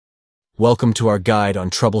Welcome to our guide on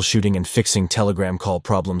troubleshooting and fixing Telegram call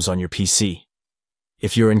problems on your PC.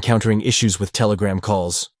 If you're encountering issues with Telegram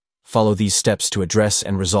calls, follow these steps to address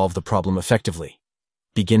and resolve the problem effectively.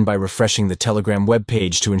 Begin by refreshing the Telegram web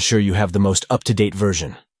page to ensure you have the most up-to-date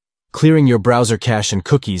version. Clearing your browser cache and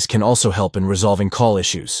cookies can also help in resolving call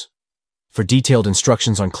issues. For detailed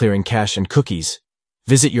instructions on clearing cache and cookies,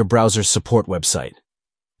 visit your browser's support website.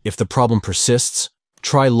 If the problem persists,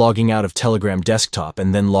 try logging out of Telegram desktop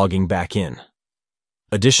and then logging back in.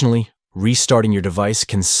 Additionally, restarting your device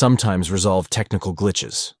can sometimes resolve technical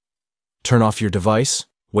glitches. Turn off your device,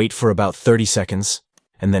 wait for about 30 seconds,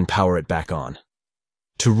 and then power it back on.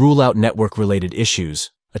 To rule out network-related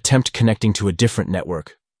issues, attempt connecting to a different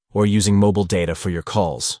network or using mobile data for your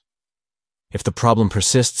calls. If the problem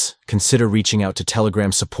persists, consider reaching out to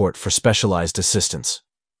Telegram support for specialized assistance.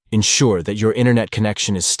 Ensure that your internet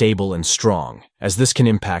connection is stable and strong, as this can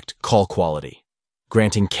impact call quality.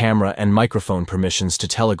 Granting camera and microphone permissions to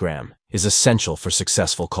Telegram is essential for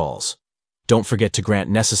successful calls. Don't forget to grant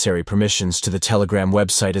necessary permissions to the Telegram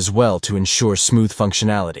website as well to ensure smooth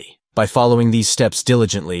functionality. By following these steps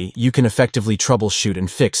diligently, you can effectively troubleshoot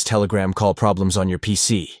and fix Telegram call problems on your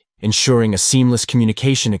PC, ensuring a seamless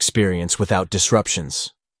communication experience without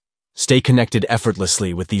disruptions. Stay connected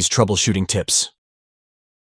effortlessly with these troubleshooting tips.